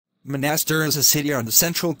Monastir is a city on the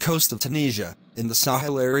central coast of Tunisia, in the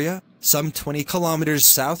Sahel area, some 20 kilometers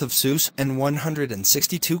south of Sousse and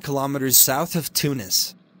 162 kilometers south of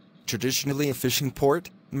Tunis. Traditionally a fishing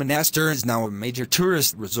port, Monastir is now a major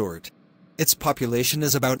tourist resort. Its population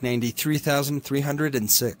is about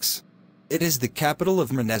 93,306. It is the capital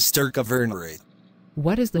of Monastir Governorate.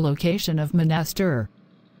 What is the location of Monastir?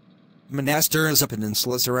 Monastir is a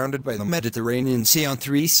peninsula surrounded by the Mediterranean Sea on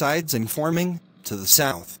three sides and forming, to the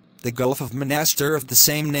south, the Gulf of Monastir of the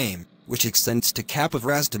same name, which extends to Cap of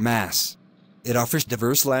Ras Damas. It offers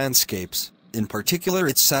diverse landscapes, in particular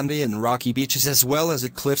its sandy and rocky beaches as well as a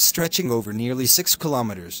cliff stretching over nearly 6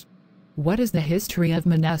 kilometers. What is the history of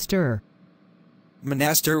Monastir?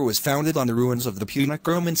 Monastir was founded on the ruins of the Punic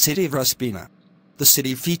Roman city of Ruspina. The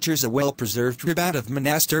city features a well-preserved rabat of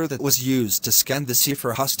Monastir that was used to scan the sea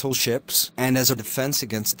for hostile ships and as a defense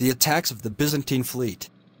against the attacks of the Byzantine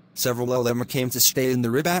fleet. Several ulema came to stay in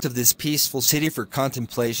the rabat of this peaceful city for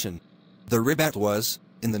contemplation. The rabat was,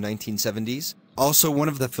 in the 1970s, also one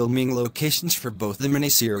of the filming locations for both the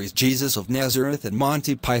miniseries Jesus of Nazareth and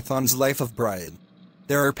Monty Python's Life of Brian.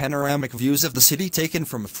 There are panoramic views of the city taken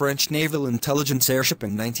from a French naval intelligence airship in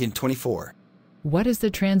 1924. What is the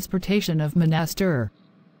transportation of Monastir?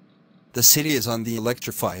 The city is on the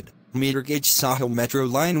electrified, meter-gauge Sahel metro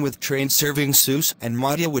line with trains serving Sousse and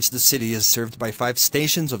Mahdia, which the city is served by 5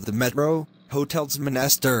 stations of the metro: Hotels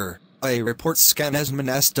Monastir, Aéroport Scannes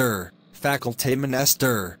Monastir, Faculté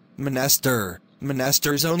Monastir,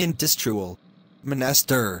 Monastir Zone Industrial.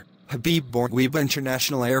 Monastir, Habib Bourguiba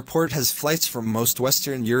International Airport has flights from most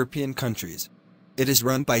Western European countries. It is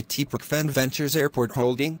run by Tprkfen Ventures Airport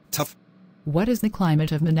Holding, TUF. What is the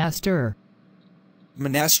climate of Monastir?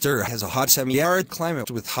 Monastir has a hot semi-arid climate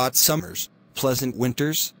with hot summers, pleasant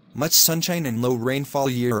winters, much sunshine and low rainfall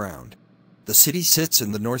year-round. The city sits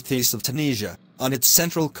in the northeast of Tunisia, on its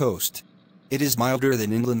central coast. It is milder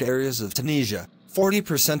than inland areas of Tunisia,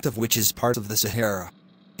 40% of which is part of the Sahara.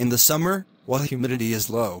 In the summer, while humidity is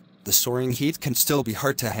low, the soaring heat can still be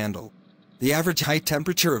hard to handle. The average high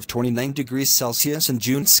temperature of 29 degrees Celsius in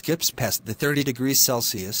June skips past the 30 degrees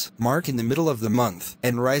Celsius mark in the middle of the month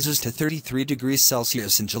and rises to 33 degrees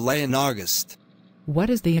Celsius in July and August. What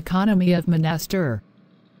is the economy of Monastir?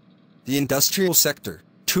 The industrial sector,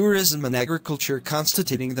 tourism and agriculture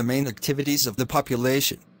constituting the main activities of the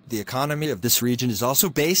population. The economy of this region is also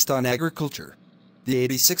based on agriculture. The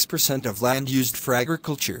 86% of land used for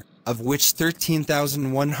agriculture, of which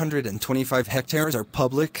 13,125 hectares are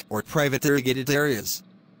public or private irrigated areas.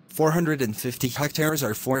 450 hectares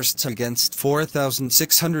are forests against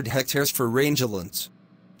 4,600 hectares for rangelands.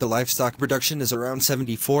 The livestock production is around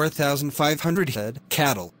 74,500 head,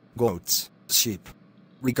 cattle, goats, sheep.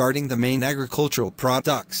 Regarding the main agricultural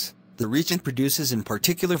products, the region produces in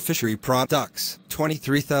particular fishery products,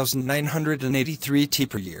 23,983 t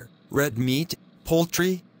per year, red meat,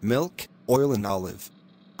 poultry, milk, oil and olive.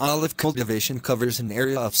 Olive cultivation covers an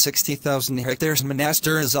area of 60,000 hectares.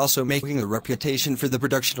 Monastir is also making a reputation for the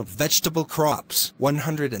production of vegetable crops,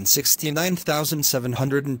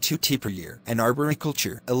 169,702 t per year, and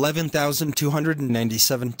arboriculture,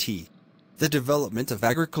 11,297 t. The development of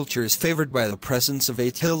agriculture is favored by the presence of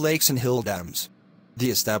 8 hill lakes and hill dams. The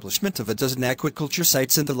establishment of a dozen aquaculture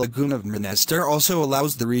sites in the lagoon of Monastir also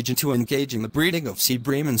allows the region to engage in the breeding of sea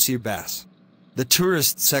bream and sea bass. The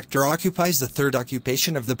tourist sector occupies the third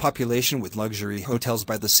occupation of the population with luxury hotels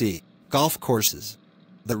by the sea, golf courses.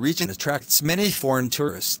 The region attracts many foreign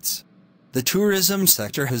tourists. The tourism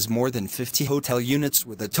sector has more than 50 hotel units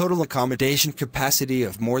with a total accommodation capacity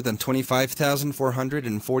of more than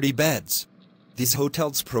 25,440 beds. These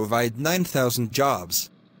hotels provide 9,000 jobs.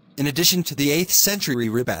 In addition to the 8th century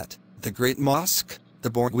Rabat, the Great Mosque, the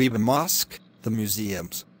Bourguiba Mosque, the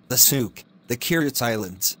museums, the souk, the Kiryat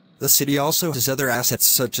Islands, the city also has other assets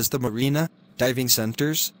such as the marina, diving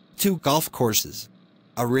centers, 2 golf courses,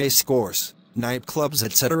 a race course, nightclubs,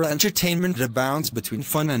 etc. Entertainment abounds between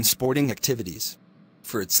fun and sporting activities.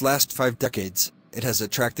 For its last 5 decades, it has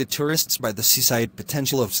attracted tourists by the seaside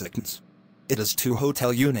potential of Cette. It has 2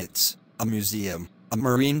 hotel units, a museum, a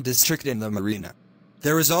marine district and a marina.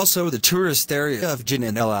 There is also the tourist area of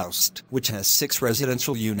Jin El Oust, which has 6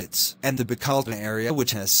 residential units, and the Bakalda area,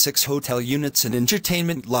 which has 6 hotel units and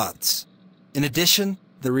entertainment lots. In addition,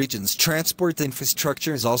 the region's transport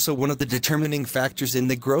infrastructure is also one of the determining factors in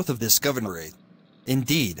the growth of this governorate.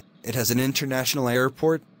 Indeed, it has an international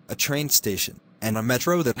airport, a train station, and a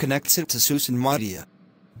metro that connects it to Sousse and Mahdia.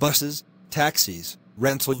 Buses, taxis,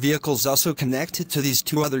 rental vehicles also connect it to these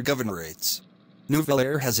 2 other governorates. Nouvelle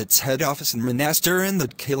Air has its head office in Monastir in the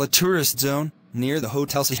Kela tourist zone, near the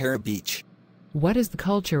Hotel Sahara Beach. What is the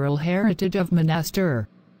cultural heritage of Monastir?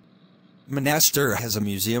 Monastir has a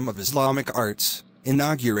museum of Islamic arts,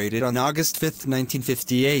 inaugurated on August 5,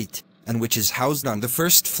 1958, and which is housed on the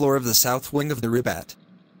first floor of the south wing of the Ribat.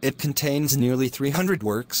 It contains nearly 300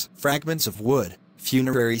 works, fragments of wood,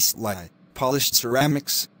 funerary slai, polished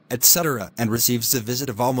ceramics, etc., and receives the visit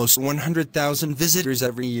of almost 100,000 visitors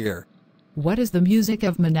every year. What is the music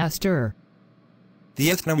of Monastir? The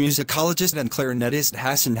ethnomusicologist and clarinetist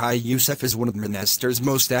Hassan Hai Youssef is one of Monastir's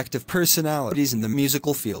most active personalities in the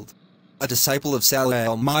musical field. A disciple of Salah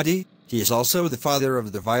al-Mahdi, he is also the father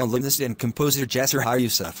of the violinist and composer Jasser Hai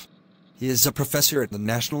Youssef. He is a professor at the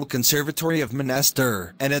National Conservatory of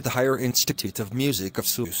Monastir and at the Higher Institute of Music of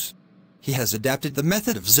Sousse. He has adapted the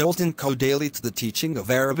method of Zoltan Kodaly to the teaching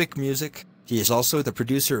of Arabic music. He is also the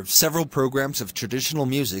producer of several programs of traditional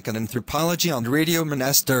music and anthropology on Radio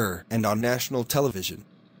Monastir and on national television.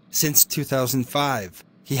 Since 2005,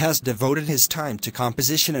 he has devoted his time to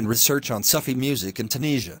composition and research on Sufi music in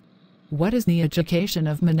Tunisia. What is the education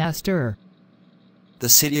of Monastir? The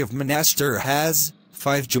city of Monastir has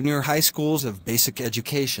 5 junior high schools of basic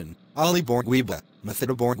education: Ali Bourguiba,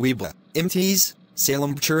 Mafida Bourguiba, Imtiz,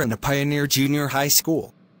 Salambchur, and a Pioneer Junior High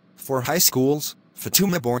School. 4 high schools: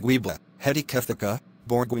 Fatuma Bourguiba, Hedi Keftika,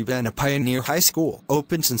 Bourguiba, and a Pioneer High School,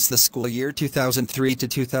 open since the school year 2003 to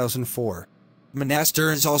 2004.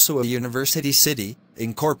 Monastir is also a university city,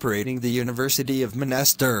 incorporating the University of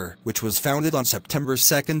Monastir, which was founded on September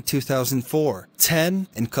 2, 2004,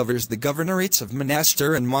 and covers the governorates of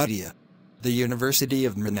Monastir and Mahdia. The University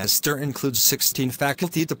of Monastir includes 16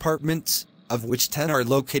 faculty departments, of which 10 are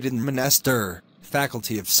located in Monastir: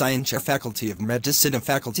 Faculty of Science, Faculty of Medicine,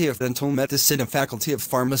 Faculty of Dental Medicine, Faculty of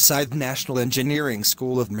Pharmacy, the National Engineering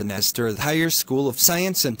School of Monastir, the Higher School of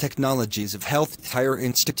Science and Technologies of Health, the Higher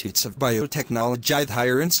Institutes of Biotechnology, the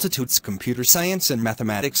Higher Institutes Computer Science and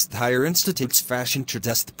Mathematics, the Higher Institutes Fashion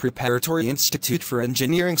Trades, the Preparatory Institute for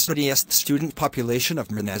Engineering Studies. The student population of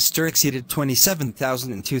Monastir exceeded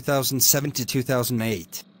 27,000 in 2007 to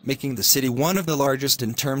 2008, making the city one of the largest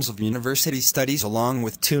in terms of university studies along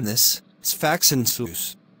with Tunis, Sfax, and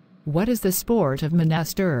Sousse. What is the sport of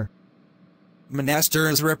Monastir?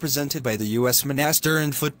 Monastir is represented by the U.S. Monastir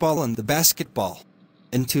in football and the basketball.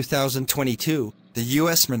 In 2022, the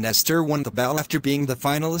U.S. Monastir won the BAL after being the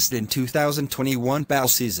finalist in 2021 BAL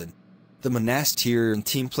season. The Monastir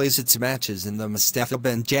team plays its matches in the Mustafa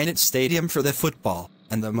Ben Janet Stadium for the football,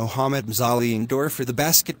 and the Mohammed Mzali Indoor for the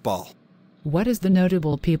basketball. What is the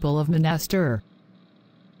notable people of Monastir?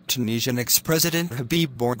 Tunisian ex-president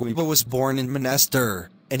Habib Bourguiba was born in Monastir,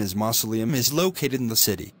 and his mausoleum is located in the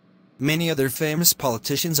city. Many other famous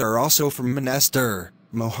politicians are also from Monastir: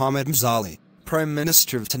 Mohamed Mzali, Prime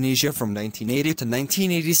Minister of Tunisia from 1980 to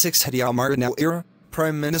 1986; Hadi Omar El-Ira,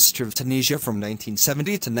 Prime Minister of Tunisia from 1970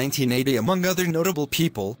 to 1980, among other notable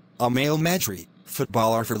people. Amael Madri,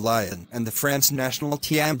 footballer for Lyon, and the France national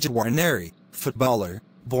team Jawar, footballer,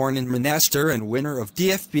 born in Monastir and winner of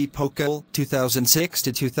DFB Pokal 2006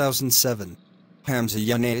 to 2007. Hamza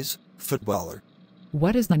Yanez, footballer.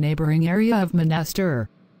 What is the neighboring area of Monastir?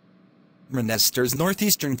 Monastir's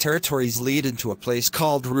northeastern territories lead into a place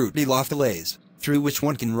called Route de la Falaise, through which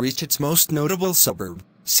one can reach its most notable suburb,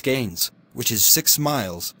 Scanes, which is 6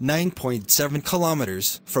 miles (9.7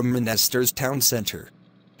 kilometers) from Monastir's town center.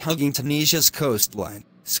 Hugging Tunisia's coastline,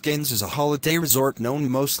 Scanes is a holiday resort known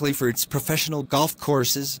mostly for its professional golf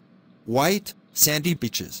courses, white, sandy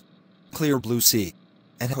beaches, clear blue sea,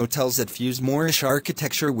 and hotels that fuse Moorish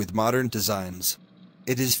architecture with modern designs.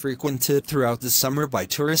 It is frequented throughout the summer by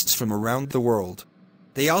tourists from around the world.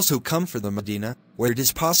 They also come for the Medina, where it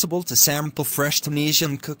is possible to sample fresh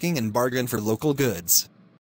Tunisian cooking and bargain for local goods.